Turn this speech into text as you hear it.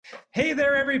Hey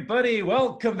there, everybody.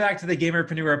 Welcome back to the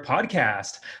Gamerpreneur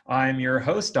podcast. I'm your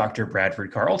host, Dr.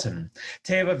 Bradford Carlton.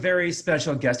 Today I have a very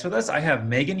special guest with us. I have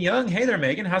Meagan Young. Hey there,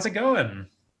 Meagan. How's it going?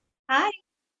 Hi,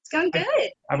 it's going I, good.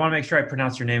 I want to make sure I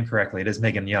pronounce your name correctly. It is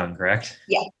Meagan Young, correct?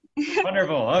 Yeah.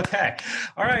 Wonderful. Okay.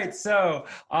 All right. So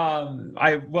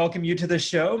I welcome you to the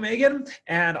show, Meagan.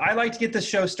 And I like to get the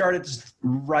show started just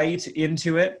right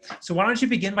into it. So why don't you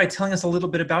begin by telling us a little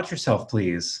bit about yourself,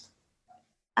 please?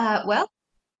 Well,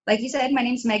 like you said, my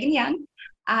name's Meagan Young.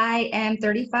 I am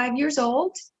 35 years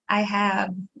old. I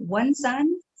have one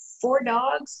son, four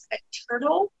dogs, a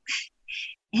turtle,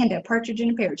 and a partridge in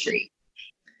a pear tree.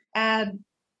 I'm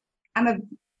a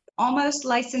almost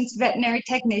licensed veterinary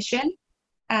technician.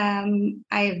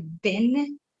 I've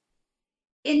been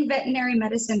in veterinary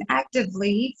medicine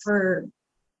actively for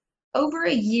over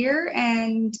a year,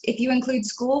 and if you include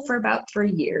school, for about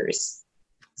 3 years.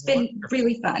 It's been Wonderful.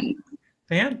 really fun.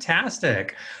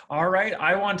 Fantastic. All right.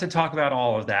 I want to talk about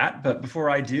all of that. But before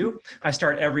I do, I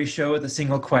start every show with a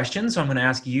single question. So I'm going to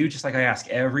ask you, just like I ask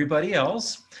everybody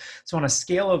else. So on a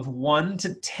scale of 1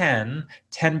 to 10,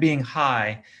 10 being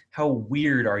high, how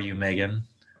weird are you, Meagan?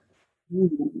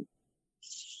 Ooh.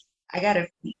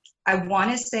 I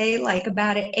want to say like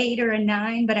about an 8 or a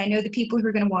 9, but I know the people who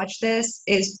are going to watch this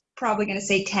is probably going to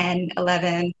say 10,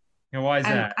 11. And why is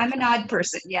I'm that? I'm an odd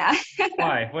person, yeah.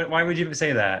 Why? Why would you even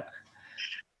say that?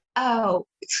 Oh,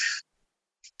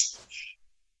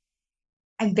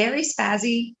 I'm very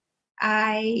spazzy.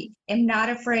 I am not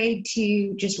afraid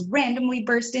to just randomly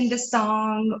burst into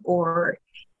song or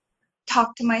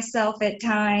talk to myself at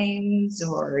times,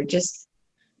 or just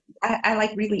I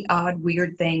like really odd,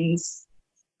 weird things.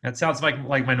 That sounds like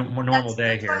my normal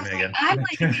day That's why here, I say Meagan. I'm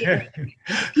like a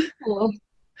neighborhood.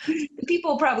 The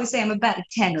people will probably say I'm about a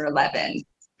 10 or 11.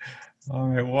 All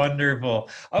right, wonderful.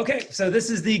 Okay, so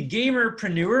this is the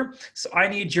Gamerpreneur. So I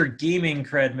need your gaming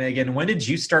cred, Meagan. When did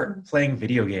you start playing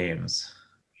video games?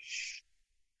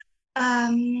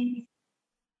 Um,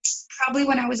 Probably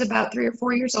when I was about 3 or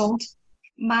 4 years old.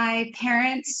 My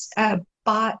parents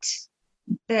bought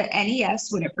the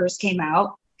NES when it first came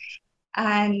out,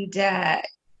 and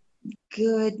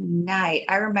good night.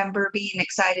 I remember being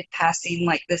excited passing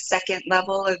like the second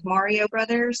level of Mario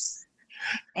Brothers.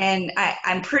 And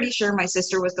I'm pretty sure my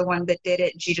sister was the one that did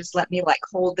it. And she just let me like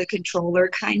hold the controller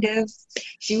kind of.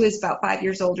 She was about 5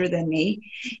 years older than me.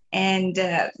 And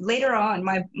later on,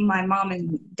 my mom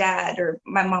and dad, or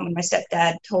my mom and my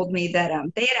stepdad, told me that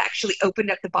they had actually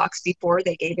opened up the box before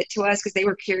they gave it to us because they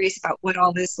were curious about what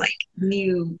all this like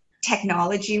new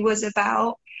technology was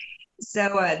about.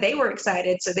 So they were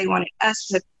excited. So they wanted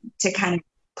us to kind of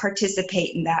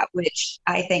participate in that, which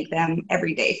I thank them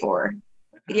every day for.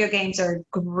 Video games are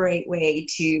a great way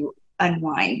to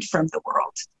unwind from the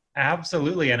world.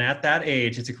 Absolutely. And at that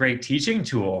age, it's a great teaching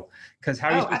tool because how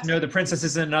are you Oh, supposed to know the absolutely. princess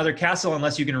is in another castle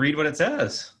unless you can read what it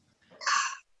says?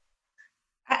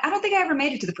 I don't think I ever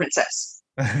made it to the princess.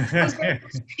 That was very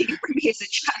frustrating for me as a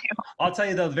child. I'll tell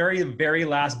you, the very, very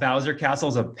last Bowser castle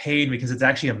is a pain because it's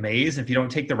actually a maze. If you don't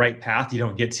take the right path, you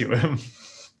don't get to him.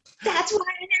 That's why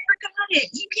I never got it.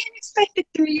 You can't expect a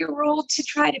 3-year-old to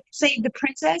try to save the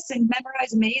princess and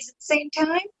memorize a maze at the same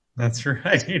time. That's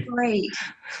It's right. great.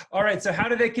 All right. So how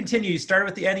did it continue? You started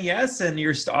with the NES and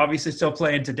you're obviously still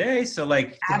playing today. So how did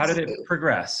it Absolutely.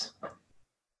 progress?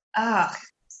 Uh,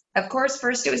 of course,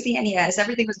 first it was the NES.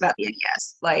 Everything was about the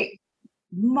NES. Like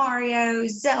Mario,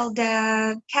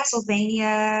 Zelda,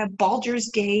 Castlevania, Baldur's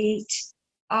Gate.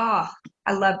 Ah,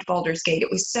 I loved Baldur's Gate. It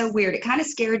was so weird. It kind of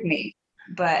scared me,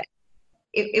 but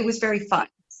it was very fun.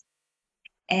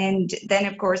 And then,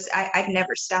 of course, I've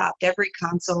never stopped. Every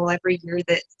console, every year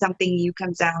that something new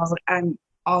comes out, I'm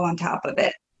all on top of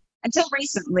it. Until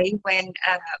recently, when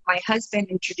my husband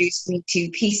introduced me to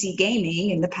PC gaming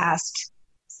in the past,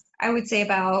 I would say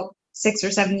about 6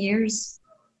 or 7 years.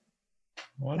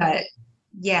 Wonderful. But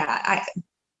yeah,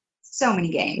 so many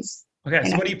games. Okay. And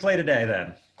So what do you play today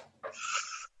then?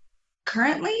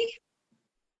 currently,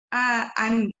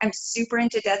 I'm super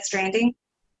into Death Stranding.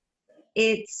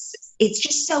 It's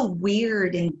just so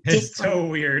weird and It's different. so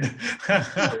weird.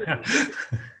 So weird.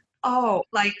 Oh,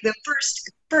 like the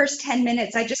first 10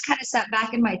 minutes, I just kind of sat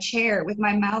back in my chair with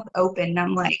my mouth open. And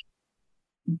I'm like,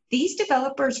 these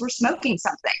developers were smoking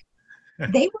something.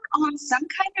 They were on some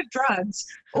kind of drugs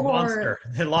A or monster.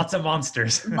 Lots of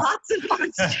monsters. lots of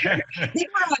monsters. They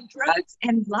were on drugs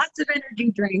and lots of energy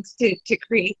drinks to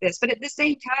create this. But at the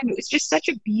same time, it was just such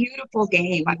a beautiful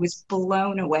game. I was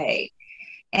blown away.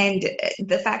 And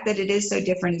the fact that it is so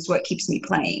different is what keeps me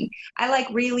playing. I like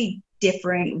really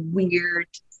different, weird,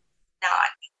 not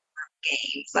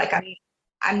games. Like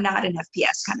I'm not an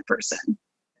FPS kind of person.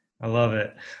 I love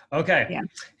it. Okay. Yeah.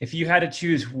 If you had to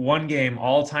choose one game,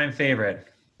 all-time favorite,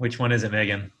 which one is it,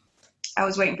 Megan? I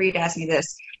was waiting for you to ask me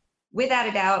this. Without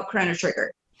a doubt, Chrono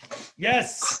Trigger.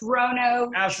 Yes,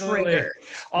 Chrono absolutely. Trigger.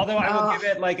 Although I will Oh, give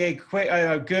it like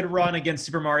a good run against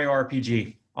Super Mario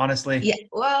RPG, honestly. yeah.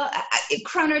 Well,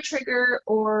 Chrono Trigger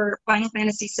or Final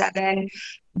Fantasy VII,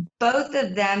 both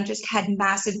of them just had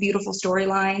massive, beautiful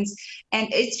storylines. And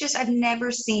it's just, I've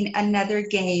never seen another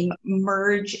game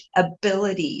merge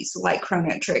abilities like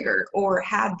Chrono Trigger or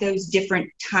have those different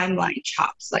timeline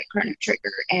chops like Chrono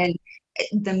Trigger. And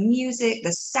the music,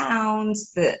 the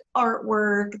sounds, the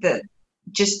artwork,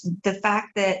 just the fact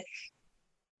that,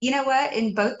 you know what,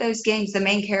 in both those games, the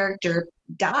main character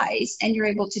dies and you're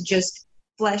able to just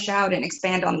flesh out and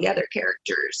expand on the other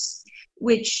characters,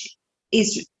 which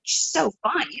is so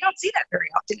fun. You don't see that very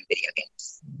often in video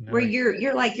games where No.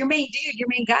 you're like your main dude, your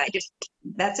main guy, just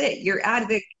that's it. You're out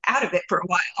of it for a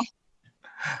while.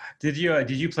 Did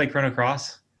you play Chrono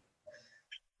Cross?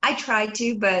 I tried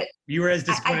to, but You were as I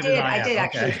disappointed as did. I I am. did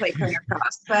actually Okay. play Chrono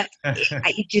Cross, but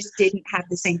it just didn't have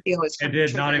the same feel as It Chrono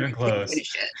did not Trigger, and even I couldn't close.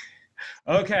 finish it.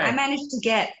 I Okay. managed to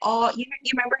get all. You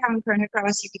remember how in Chrono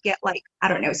Cross you could get like I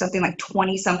don't know something like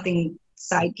 20 something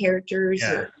side characters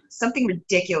Yeah. or something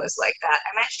ridiculous like that.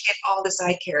 I managed to get all the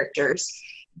side characters,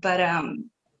 but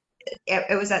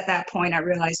it was at that point I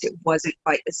realized it wasn't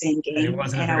quite the same And it game,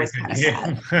 wasn't a and I very was good kind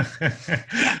of sad.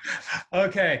 game. Yeah.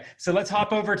 Okay, so let's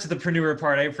hop over to the preneur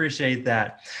part. I appreciate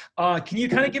that. Can you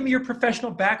kind of give me your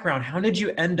professional background? How did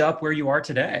you end up where you are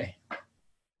today?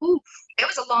 Ooh, it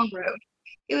was a long road.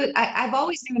 I've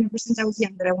always known ever since I was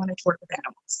young that I wanted to work with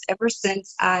animals. Ever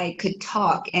since I could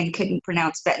talk and couldn't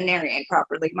pronounce veterinarian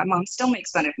properly, my mom still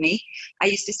makes fun of me. I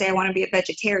used to say I want to be a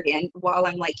vegetarian while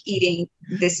I'm like eating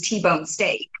this T-bone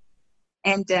steak.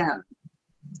 And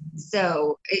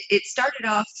so it started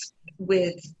off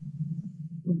with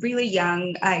really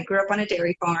young. I grew up on a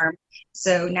dairy farm,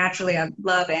 so naturally I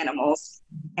love animals.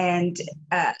 And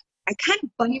I kind of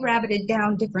bunny rabbited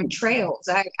down different trails.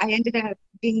 I ended up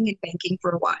being in banking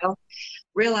for a while,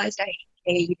 realized I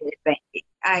hated banking.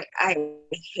 I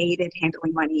hated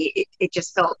handling money. It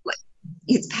just felt like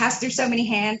it's passed through so many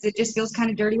hands. It just feels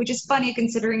kind of dirty, which is funny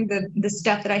considering the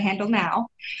stuff that I handle now.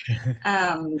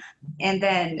 Um, and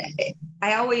then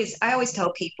I always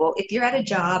tell people if you're at a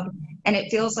job and it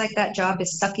feels like that job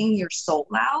is sucking your soul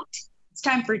out, it's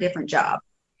time for a different job.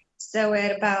 So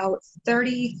at about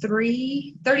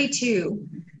 33, 32,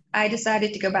 I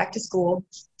decided to go back to school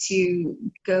to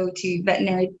go to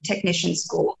veterinary technician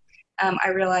school. I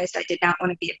realized I did not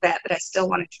want to be a vet, but I still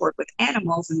wanted to work with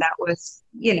animals. And that was,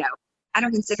 I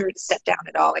don't consider it a step down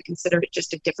at all. I consider it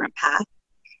just a different path.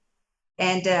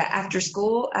 And after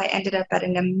school, I ended up at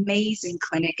an amazing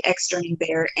clinic externing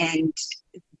there. And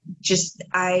just,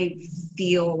 I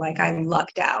feel like I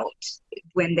lucked out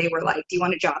when they were like, do you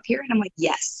want a job here? And I'm like,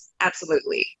 yes,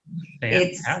 absolutely.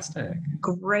 It's Fantastic.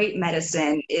 great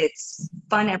medicine. It's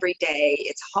fun every day.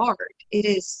 It's hard. It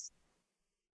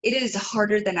is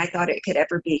harder than I thought it could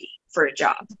ever be for a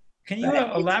job, Can you but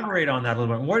it's fun. elaborate on that a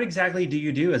little bit? What exactly do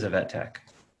you do as a vet tech?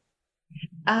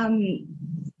 Um,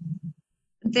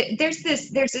 there's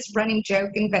this running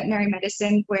joke in veterinary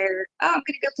medicine where I'm going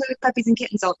to go play with puppies and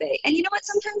kittens all day, and you know what?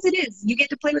 Sometimes it is. You get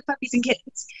to play with puppies and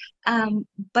kittens,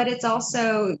 but it's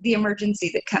also the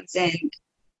emergency that comes in,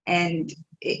 and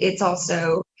it's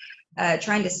also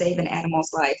trying to save an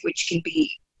animal's life, which can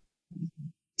be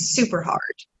super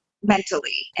hard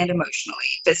mentally and emotionally,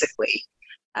 physically.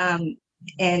 Um,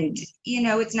 and,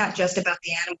 it's not just about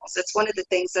the animals. It's one of the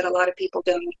things that a lot of people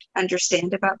don't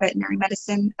understand about veterinary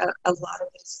medicine. A lot of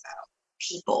it is about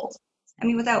people. I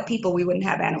mean, without people, we wouldn't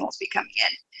have animals be coming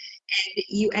in. And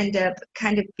you end up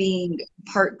kind of being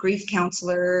part grief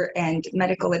counselor and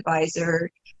medical advisor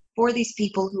for these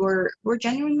people who are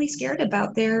genuinely scared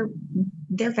about their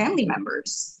family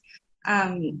members.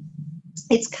 Um,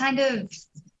 it's kind of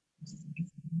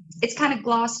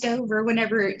glossed over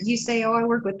whenever you say, oh, I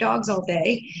work with dogs all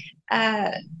day,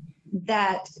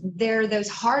 that there are those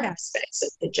hard aspects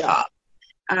of the job.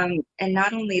 And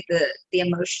not only the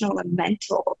emotional and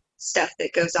mental stuff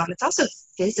that goes on, it's also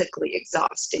physically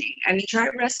exhausting. I mean, try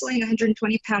wrestling a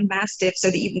 120-pound mastiff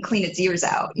so that you can clean its ears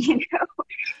out, and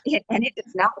it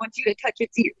does not want you to touch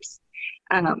its ears.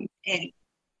 And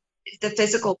the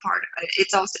physical part of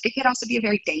it can also be a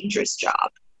very dangerous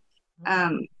job.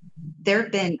 There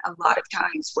have been a lot of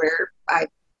times where I've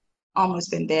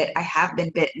almost been bit. I have been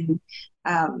bitten,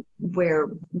 where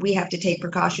we have to take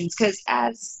precautions because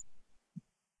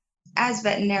as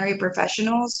veterinary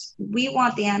professionals, we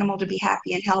want the animal to be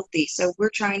happy and healthy. So we're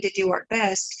trying to do our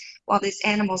best while this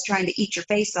animal's trying to eat your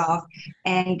face off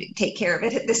and take care of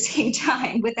it at the same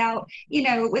time without,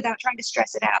 without trying to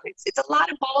stress it out. It's a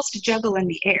lot of balls to juggle in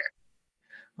the air.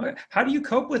 Okay. How do you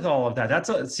cope with all of that?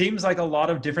 It seems like a lot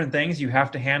of different things you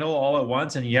have to handle all at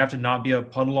once, and you have to not be a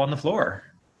puddle on the floor.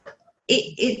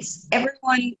 It's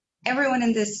everyone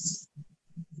in this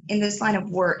line of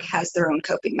work has their own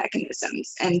coping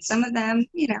mechanisms, and some of them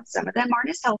aren't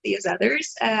as healthy as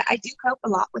others. I do cope a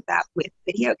lot with that with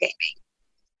video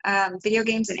gaming, video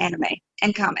games and anime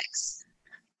and comics.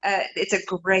 It's a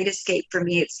great escape for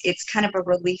me. It's kind of a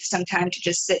relief sometimes to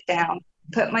just sit down,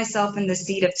 put myself in the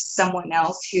seat of someone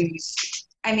else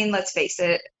let's face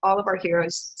it, all of our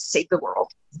heroes save the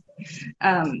world.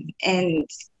 And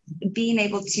being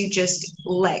able to just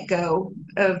let go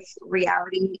of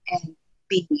reality and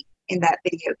be in that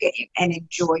video game and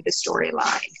enjoy the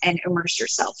storyline and immerse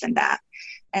yourself in that.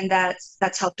 And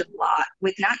that's helped a lot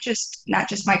with not just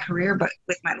my career, but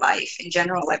with my life in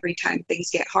general. Every time things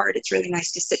get hard, it's really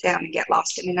nice to sit down and get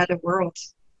lost in another world.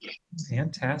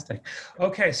 Fantastic.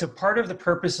 Okay, so part of the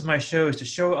purpose of my show is to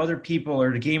show other people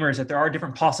or the gamers that there are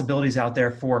different possibilities out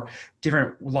there for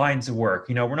different lines of work.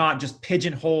 We're not just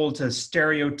pigeonholed to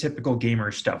stereotypical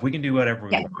gamer stuff. We can do whatever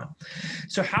we want.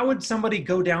 So how would somebody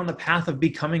go down the path of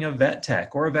becoming a vet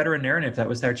tech or a veterinarian if that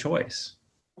was their choice?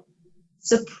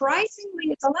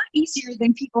 Surprisingly, it's a lot easier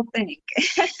than people think.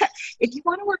 If you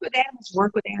want to work with animals,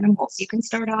 work with animals. You can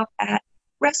start off at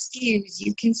rescues.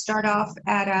 You can start off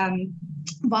at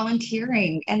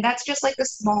volunteering. And that's just like the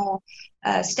small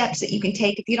steps that you can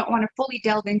take if you don't want to fully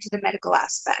delve into the medical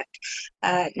aspect.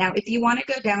 Now, if you want to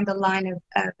go down the line of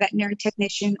veterinary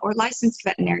technician or licensed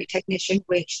veterinary technician,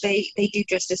 which they do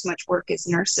just as much work as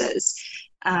nurses,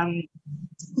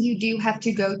 you do have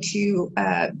to go to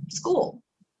school.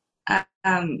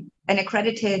 An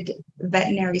accredited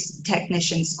veterinary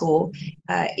technician school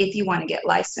if you want to get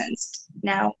licensed.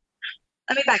 Now,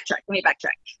 let me backtrack.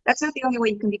 That's not the only way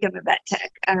you can become a vet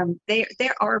tech.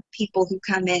 There are people who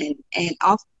come in and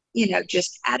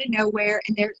just out of nowhere,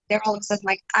 and they're all of a sudden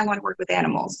like, I want to work with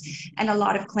animals. And a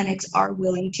lot of clinics are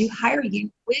willing to hire you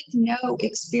with no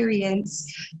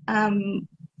experience and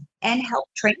help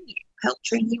train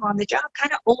you on the job,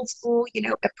 kind of old school,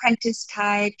 apprentice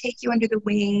type, take you under the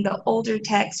wing. The older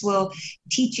techs will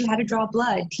teach you how to draw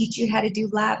blood, teach you how to do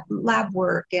lab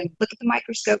work and look at the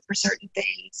microscope for certain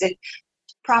things and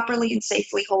properly and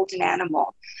safely hold an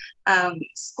animal.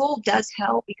 School does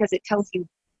help because it tells you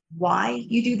why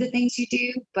you do the things you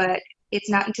do, but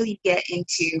it's not until you get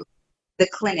into the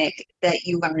clinic that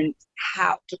you learn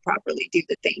how to properly do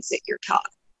the things that you're taught.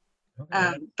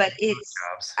 But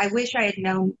I wish I had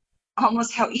known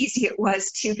almost how easy it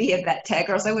was to be a vet tech,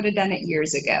 or else I would have done it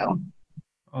years ago.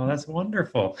 Oh, that's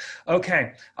wonderful.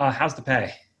 Okay. How's the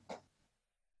pay?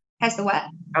 How's the what?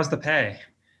 How's the pay?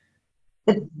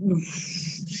 Let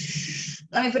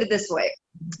me put it this way.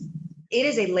 It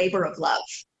is a labor of love.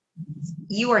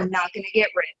 You are not going to get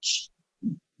rich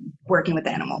working with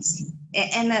animals.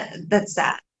 And that's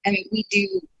that. I mean,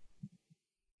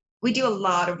 we do a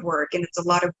lot of work, and it's a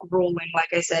lot of grueling,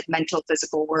 like I said, mental,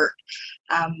 physical work.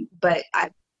 But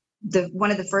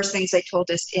one of the first things they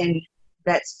told us in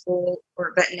vet school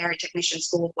or veterinary technician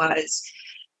school was,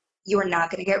 you are not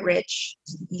going to get rich.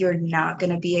 You're not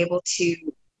going to be able to.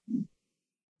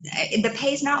 The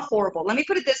pay's not horrible. Let me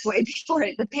put it this way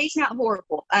the pay's not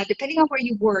horrible. Depending on where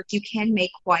you work, you can make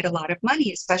quite a lot of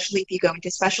money, especially if you go into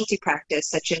specialty practice,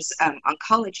 such as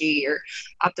oncology or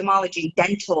ophthalmology,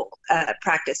 dental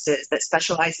practices that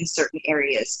specialize in certain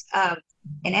areas of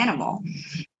an animal.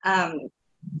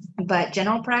 But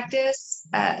general practice,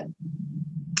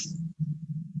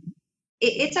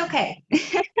 it's okay.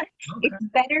 It's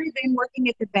better than working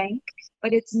at the bank,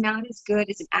 but it's not as good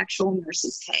as an actual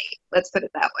nurse's pay. Let's put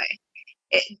it that way.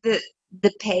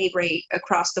 The pay rate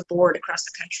across the board, across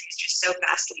the country, is just so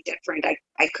vastly different.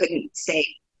 I couldn't say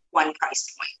one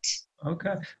price point.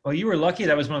 Okay. Well, you were lucky.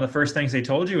 That was one of the first things they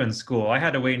told you in school. I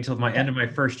had to wait until my end of my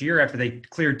first year after they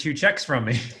cleared 2 checks from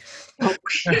me. Oh.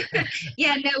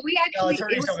 Yeah, no, we actually,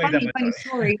 it was funny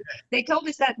story. They told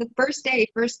us that the first day,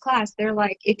 first class, they're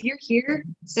like, if you're here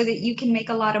so that you can make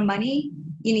a lot of money,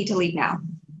 you need to leave now,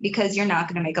 because you're not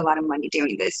going to make a lot of money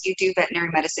doing this. You do veterinary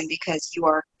medicine because you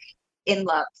are in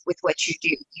love with what you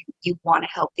do. You want to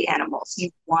help the animals.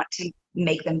 You want to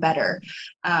make them better.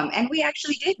 And we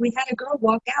actually did. We had a girl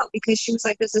walk out because she was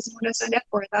like, this isn't what I signed up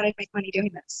for. I thought I'd make money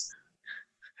doing this.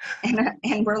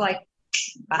 And we're like,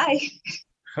 bye.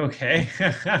 Okay.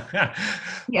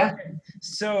 Yeah. Okay.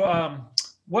 So,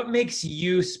 what makes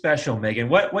you special, Meagan?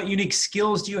 What unique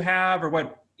skills do you have, or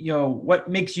what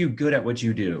makes you good at what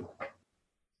you do?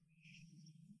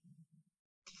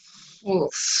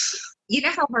 Oof. You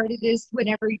know how hard it is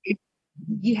whenever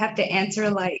you have to answer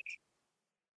like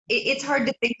it's hard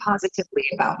to think positively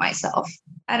about myself.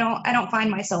 I don't find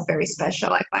myself very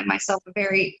special. I find myself a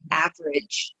very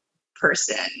average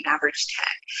person, average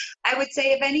tech. I would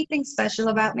say if anything special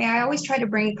about me, I always try to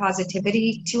bring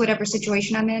positivity to whatever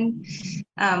situation I'm in.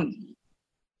 Um,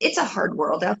 it's a hard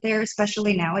world out there,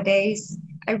 especially nowadays.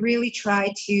 I really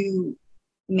try to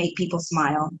make people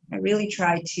smile. I really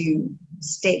try to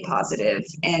stay positive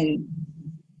and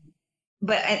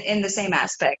but in the same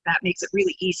aspect, that makes it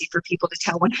really easy for people to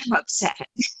tell when I'm upset.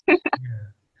 Yeah.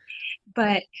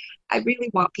 But I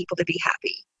really want people to be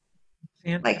happy.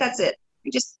 Like Fantastic. that's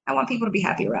it. I want people to be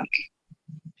happy around me.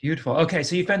 Beautiful. Okay,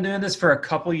 so you've been doing this for a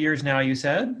couple years now, you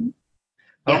said?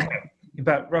 Yeah. Okay.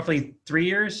 About roughly 3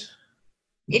 years?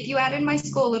 If you add in my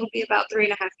school, it'll be about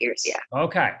 3.5 years. Yeah.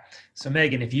 Okay. So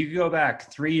Megan, if you could go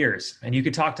back 3 years and you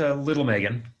could talk to little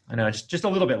Megan, I know just a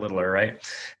little bit littler, right?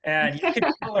 And you could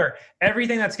tell her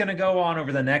everything that's going to go on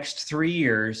over the next 3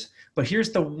 years. But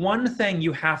here's the one thing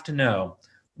you have to know.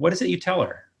 What is it you tell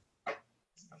her?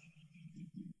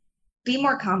 Be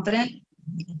more confident.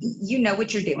 You know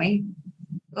what you're doing.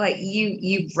 Like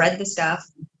you've read the stuff,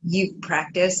 you've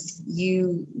practiced,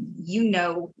 you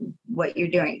know what you're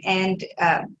doing. And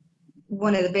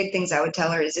one of the big things I would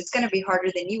tell her is it's going to be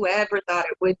harder than you ever thought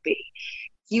it would be.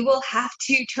 You will have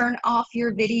to turn off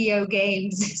your video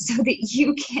games so that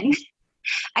you can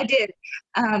I did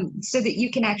so that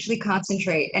you can actually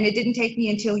concentrate. And it didn't take me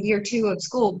until year 2 of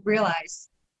school to realize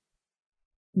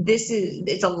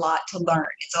it's a lot to learn.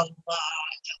 It's a lot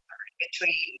to learn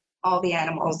between all the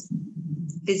animals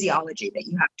physiology that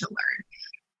you have to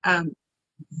learn.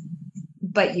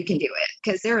 But you can do it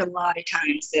because there are a lot of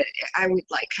times that I would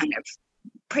like kind of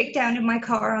break down in my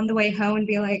car on the way home and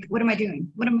be like, what am I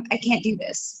doing? I can't do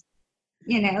this.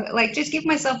 Like just give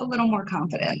myself a little more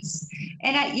confidence.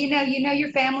 And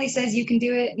your family says you can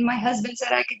do it. And my husband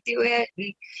said I could do it.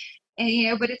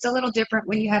 And but it's a little different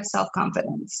when you have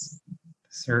self-confidence.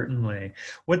 Certainly.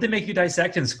 What did they make you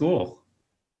dissect in school?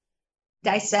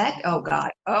 Dissect? Oh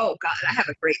God, I have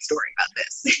a great story about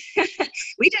this.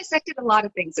 We dissected a lot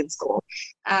of things in school.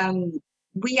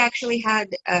 We actually had,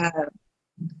 I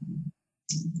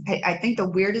think the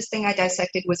weirdest thing I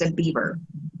dissected was a beaver.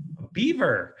 A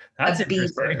beaver. A That's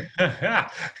interesting. beaver.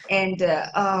 And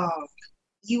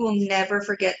you will never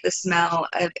forget the smell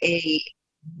of a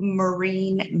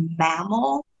marine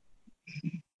mammal.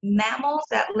 Mammals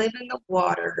that live in the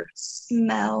water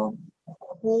smell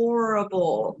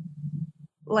horrible.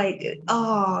 Like,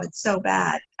 oh, it's so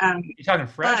bad. You're talking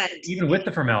fresh, But even with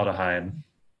the formaldehyde.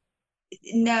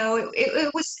 no,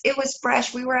 it was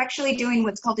fresh. We were actually doing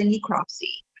what's called a necropsy,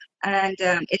 and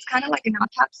it's kind of like an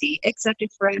autopsy, except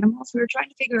it's for animals. We were trying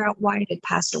to figure out why it had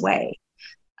passed away.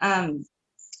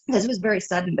 Because it was very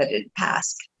sudden that it had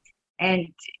passed. And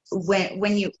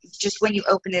when you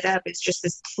open it up, it's just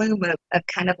this plume of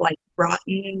kind of like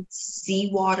rotten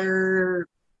seawater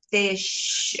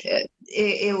fish.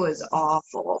 It was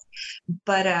awful.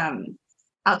 But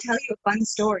I'll tell you a fun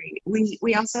story.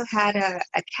 We also had a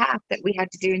calf that we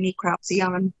had to do a necropsy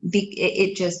on.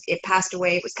 It passed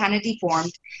away. It was kind of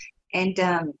deformed,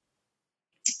 and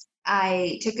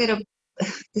I took it.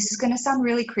 This is going to sound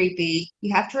really creepy.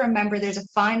 You have to remember there's a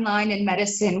fine line in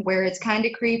medicine where it's kind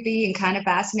of creepy and kind of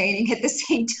fascinating at the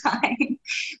same time,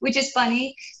 which is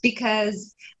funny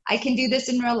because I can do this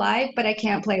in real life, but I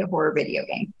can't play a horror video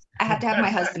game. I have to have my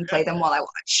husband play them while I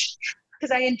watch because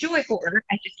I enjoy horror.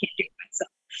 I just can't do it myself.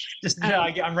 Just, yeah,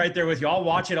 I'm right there with you. I'll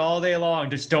watch it all day long.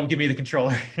 Just don't give me the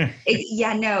controller.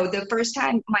 Yeah, no, the first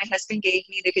time my husband gave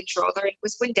me the controller, it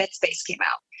was when Dead Space came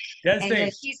out. Dead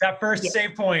And Space. That first yeah,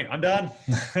 save point. I'm done.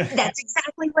 that's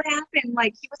exactly what happened.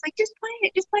 Like he was like, just play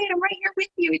it. I'm right here with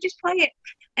you. Just play it.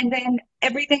 And then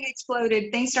everything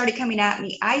exploded. Things started coming at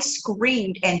me. I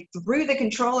screamed and threw the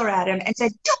controller at him and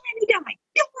said, "Don't let me die!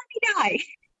 Don't let me die!"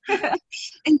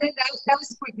 And then that was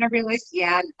the point when I realized,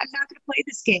 yeah, I'm not going to play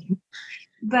this game.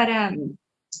 But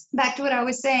back to what I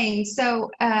was saying. So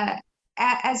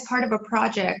as part of a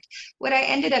project, what I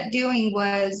ended up doing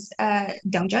was,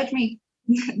 don't judge me.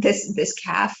 This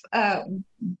calf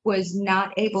was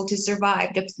not able to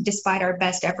survive despite our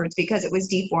best efforts because it was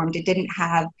deformed. It didn't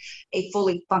have a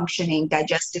fully functioning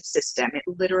digestive system. It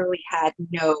literally had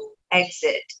no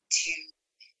exit to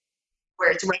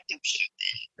where its rectum should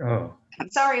have been. Oh, I'm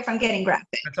sorry if I'm getting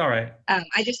graphic. that's all right.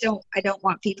 I don't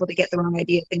want people to get the wrong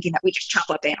idea thinking that we just chop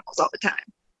up animals all the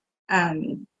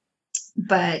time.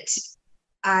 But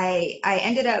I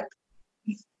ended up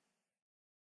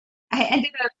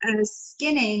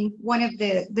skinning one of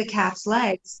the calf's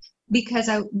legs because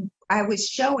I was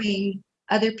showing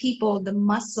other people the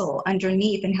muscle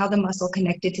underneath and how the muscle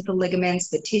connected to the ligaments,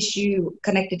 the tissue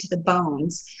connected to the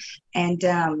bones, and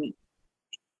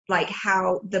like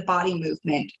how the body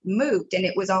movement moved. And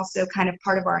it was also kind of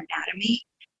part of our anatomy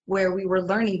where we were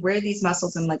learning where these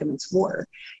muscles and ligaments were.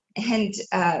 And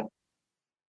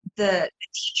the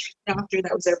teacher, the doctor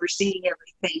that was overseeing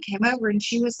everything came over and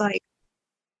she was like,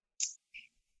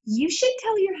 you should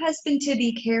tell your husband to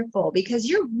be careful because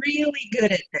you're really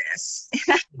good at this.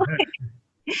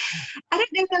 I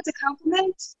don't know if that's a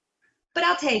compliment, but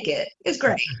I'll take it. It's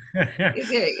great.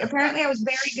 Apparently I was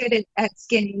very good at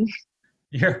skinning.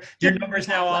 Your number's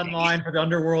now online for the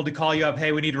underworld to call you up.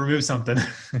 Hey, we need to remove something.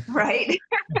 Right.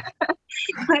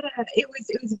 But it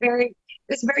was very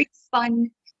fun,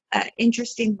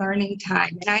 interesting learning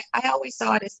time. And I always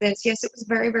saw it as this. Yes, it was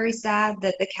very, very sad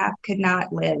that the calf could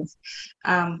not live.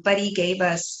 But he gave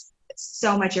us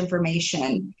so much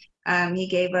information. He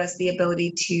gave us the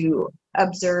ability to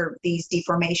observe these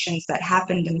deformations that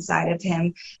happened inside of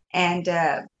him. And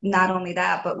not only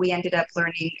that, but we ended up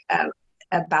learning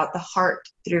about the heart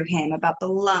through him, about the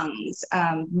lungs,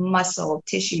 muscle,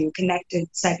 tissue, connected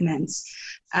segments.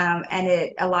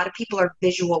 And a lot of people are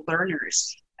visual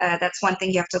learners. That's one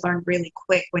thing you have to learn really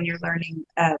quick when you're learning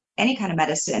any kind of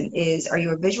medicine is, are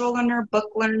you a visual learner, book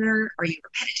learner? Are you a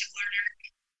repetitive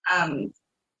learner?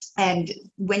 And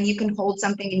when you can hold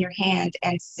something in your hand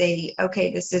and say,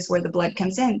 okay, this is where the blood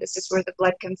comes in, this is where the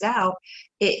blood comes out,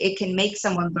 it can make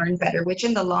someone learn better, which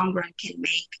in the long run can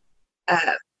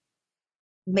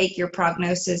make your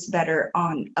prognosis better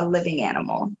on a living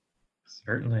animal.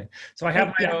 Certainly. So I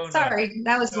have my own. Sorry,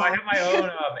 that was long. I have my own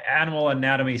animal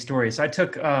anatomy story. So I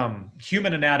took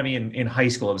human anatomy in high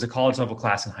school. It was a college level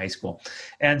class in high school,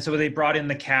 and so they brought in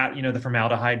the cat, the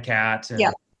formaldehyde cat. And,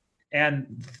 yeah.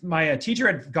 And my teacher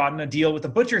had gotten a deal with a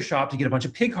butcher shop to get a bunch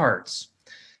of pig hearts,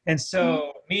 and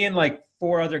so me and like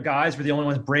 4 other guys were the only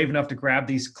ones brave enough to grab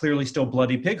these clearly still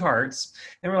bloody pig hearts,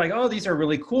 and we're like, "Oh, these are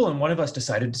really cool!" And one of us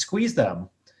decided to squeeze them.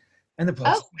 And the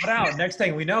blood spurted out. Next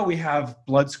thing we know, we have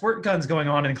blood squirt guns going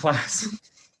on in class.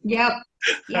 Yep.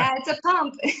 Yeah, it's a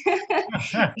pump.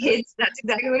 That's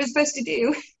exactly what it's supposed to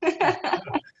do.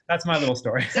 That's my little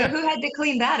story. So who had to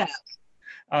clean that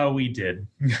up? We did.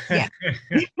 Yeah.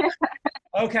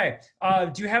 Okay.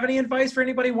 Do you have any advice for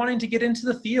anybody wanting to get into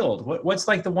the field? What's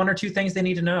like the 1 or 2 things they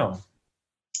need to know?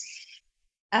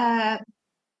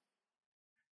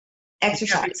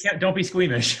 Exercise. Don't be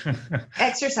squeamish.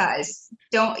 Exercise.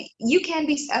 You can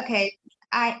be, okay.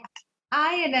 I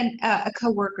and a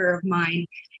coworker of mine,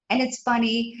 and it's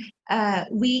funny,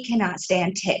 we cannot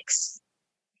stand ticks.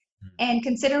 And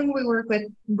considering we work with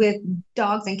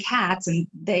dogs and cats, and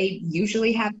they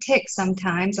usually have ticks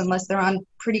sometimes, unless they're on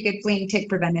pretty good flea and tick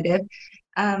preventative,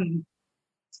 you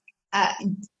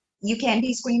can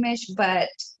be squeamish, but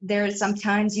there's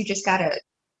sometimes you just gotta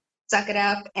suck it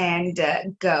up and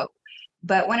go.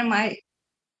 But one of my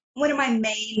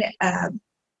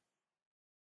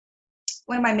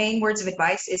main words of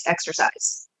advice is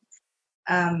exercise.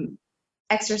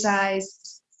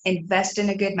 Exercise, invest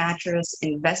in a good mattress,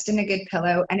 invest in a good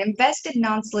pillow, and invest in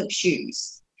non-slip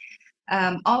shoes.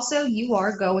 Also, you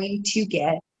are going to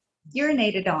get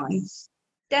urinated on,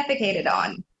 defecated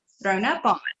on, thrown up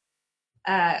on,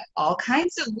 all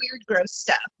kinds of weird, gross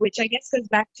stuff, which I guess goes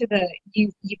back to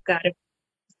you've got to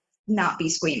not be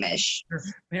squeamish.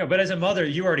 But as a mother,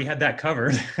 you already had that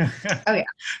covered. Oh yeah.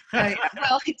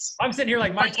 Well, I'm sitting here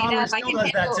like my toddler still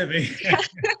does that to me.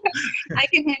 I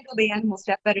can handle the animal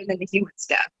stuff better than the human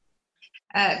stuff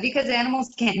because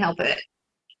animals can't help it.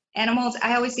 Animals,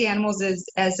 I always see animals as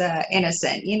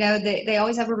innocent. They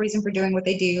always have a reason for doing what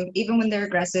they do, even when they're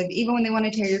aggressive, even when they want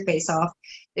to tear your face off.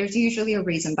 There's usually a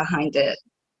reason behind it.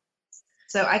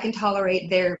 So I can tolerate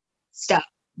their stuff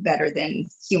better than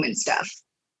human stuff.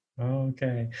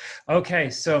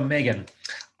 Okay. So Meagan,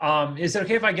 is it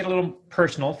okay if I get a little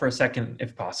personal for a second,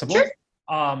 if possible? Sure.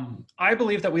 I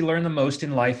believe that we learn the most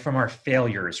in life from our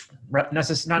failures, not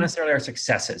necessarily our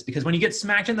successes, because when you get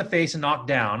smacked in the face and knocked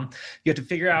down, you have to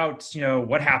figure out,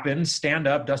 what happened, stand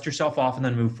up, dust yourself off, and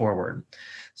then move forward.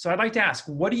 So I'd like to ask,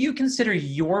 what do you consider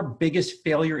your biggest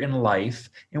failure in life,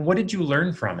 and what did you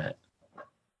learn from it?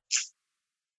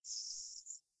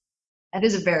 That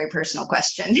is a very personal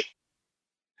question.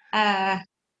 I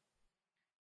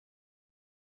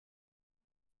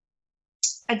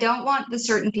don't want the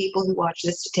certain people who watch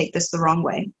this to take this the wrong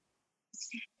way.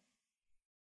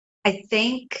 I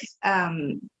think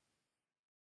one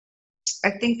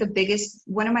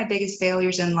of my biggest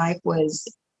failures in life was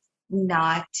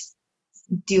not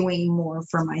doing more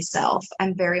for myself.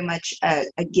 I'm very much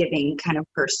a giving kind of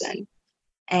person.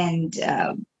 And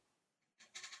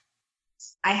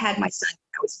I had my son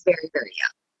I was very, very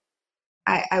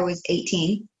young. I was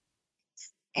 18.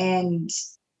 And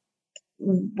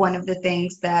one of the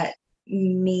things that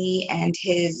me and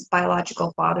his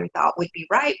biological father thought would be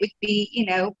right would be,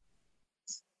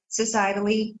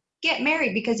 societally, get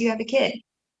married because you have a kid.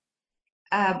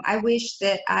 I wish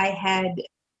that I had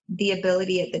the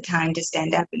ability at the time to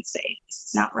stand up and say, this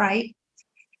is not right.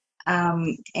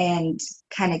 And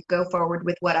kind of go forward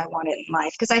with what I wanted in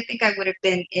life. Because I think I would have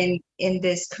been in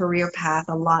this career path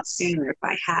a lot sooner if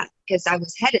I had, because I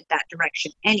was headed that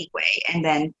direction anyway. And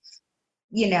then,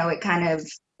 it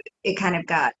kind of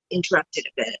got interrupted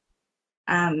a bit.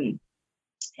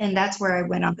 And that's where I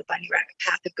went on the bunny rabbit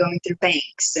path of going through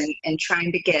banks and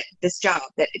trying to get this job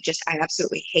that I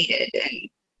absolutely hated.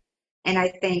 And I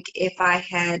think if I've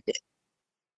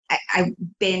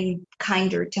been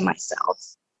kinder to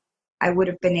myself, I would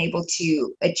have been able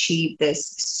to achieve this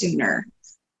sooner.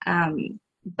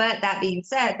 But that being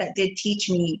said, that did teach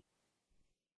me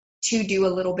to do a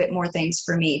little bit more things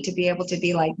for me, to be able to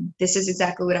be like, this is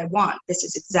exactly what I want. This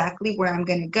is exactly where I'm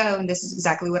going to go. And this is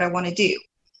exactly what I want to do.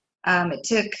 It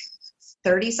took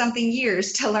 30 something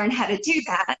years to learn how to do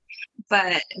that,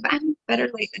 but I'm better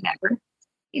late than never.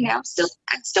 I'm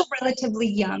still relatively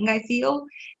young, I feel.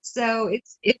 So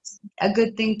it's a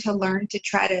good thing to learn to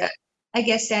try to, I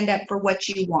guess, stand up for what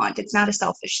you want. It's not a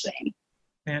selfish thing.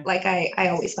 Man. Like I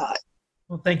always thought.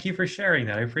 Well, thank you for sharing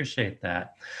that. I appreciate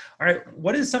that. All right.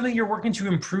 What is something you're working to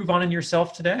improve on in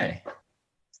yourself today?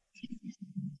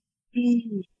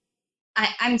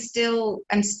 I'm still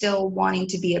wanting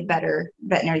to be a better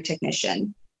veterinary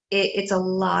technician. It's a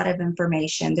lot of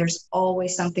information. There's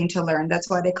always something to learn. That's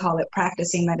why they call it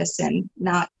practicing medicine,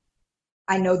 not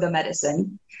I know the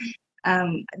medicine.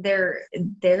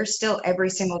 There's still every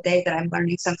single day that I'm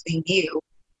learning something new.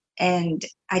 And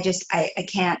I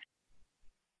can't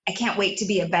wait to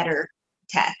be a better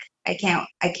tech. I can't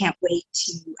wait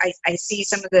to, I see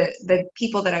some of the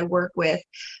people that I work with.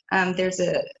 There's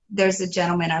a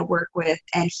gentleman I work with,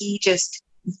 and he just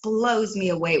blows me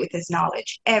away with his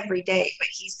knowledge every day, but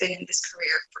he's been in this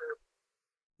career for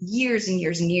years and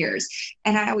years and years.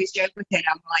 And I always joke with him,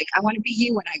 I'm like, I want to be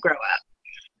you when I grow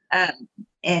up.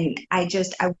 And I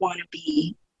want to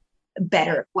be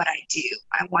better at what I do.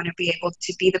 I want to be able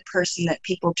to be the person that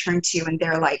people turn to and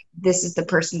they're like, this is the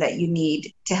person that you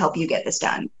need to help you get this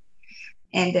done.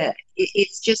 And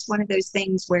it's just one of those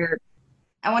things where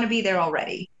I want to be there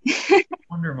already.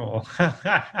 Wonderful.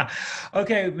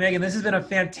 Okay, Meagan, this has been a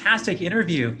fantastic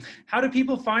interview. How do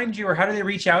people find you, or how do they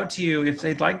reach out to you if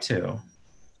they'd like to? Well,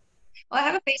 I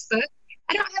have a Facebook.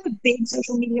 I don't have a big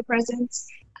social media presence.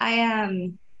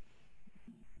 I'm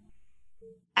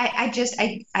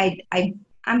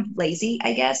lazy,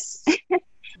 I guess.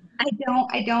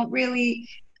 I don't really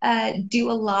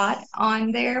do a lot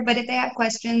on there, but if they have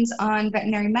questions on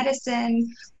veterinary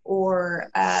medicine, or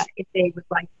if they would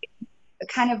like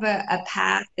kind of a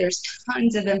path, there's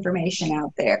tons of information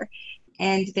out there,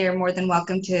 and they're more than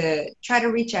welcome to try to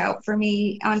reach out for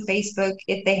me on Facebook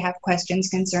if they have questions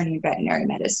concerning veterinary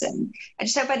medicine. I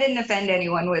just hope I didn't offend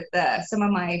anyone with some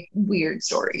of my weird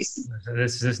stories.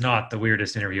 This is not the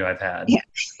weirdest interview I've had.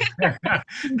 Yeah.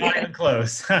 Not even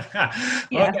close. Yeah.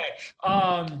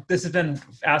 Okay. This has been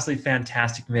absolutely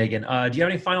fantastic, Meagan. Do you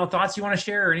have any final thoughts you want to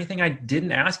share, or anything I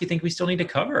didn't ask you think we still need to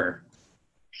cover?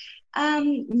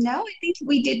 No, I think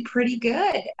we did pretty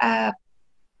good.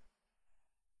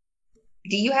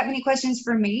 Do you have any questions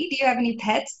for me? Do you have any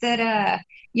pets that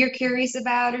you're curious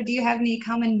about, or do you have any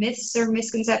common myths or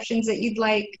misconceptions that you'd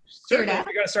like cleared Certainly, up?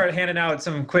 we're going to start handing out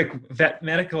some quick vet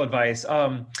medical advice.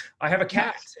 I have a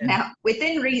cat. Now,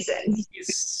 within reason.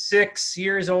 He's 6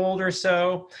 years old or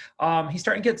so. He's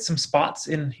starting to get some spots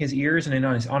in his ears and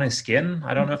on his skin.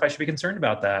 I don't know if I should be concerned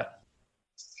about that.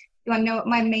 You want to know what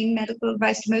my main medical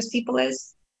advice to most people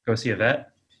is? Go see a vet.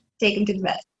 Take him to the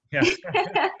vet. Yeah.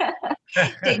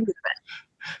 Take him to the vet.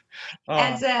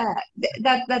 As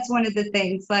that's one of the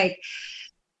things. Like,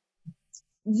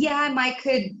 yeah, I might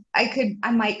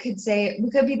could say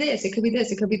it could be this, it could be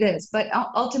this, it could be this, but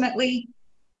ultimately,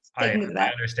 take him to the vet.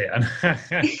 I understand.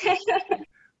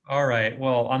 All right.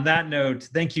 Well, on that note,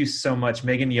 thank you so much,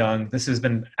 Meagan Young. This has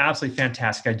been absolutely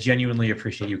fantastic. I genuinely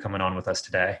appreciate you coming on with us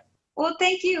today. Well,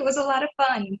 thank you. It was a lot of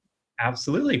fun.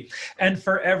 Absolutely. And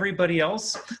for everybody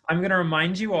else, I'm going to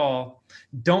remind you all,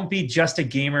 don't be just a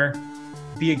gamer,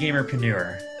 be a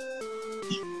gamerpreneur.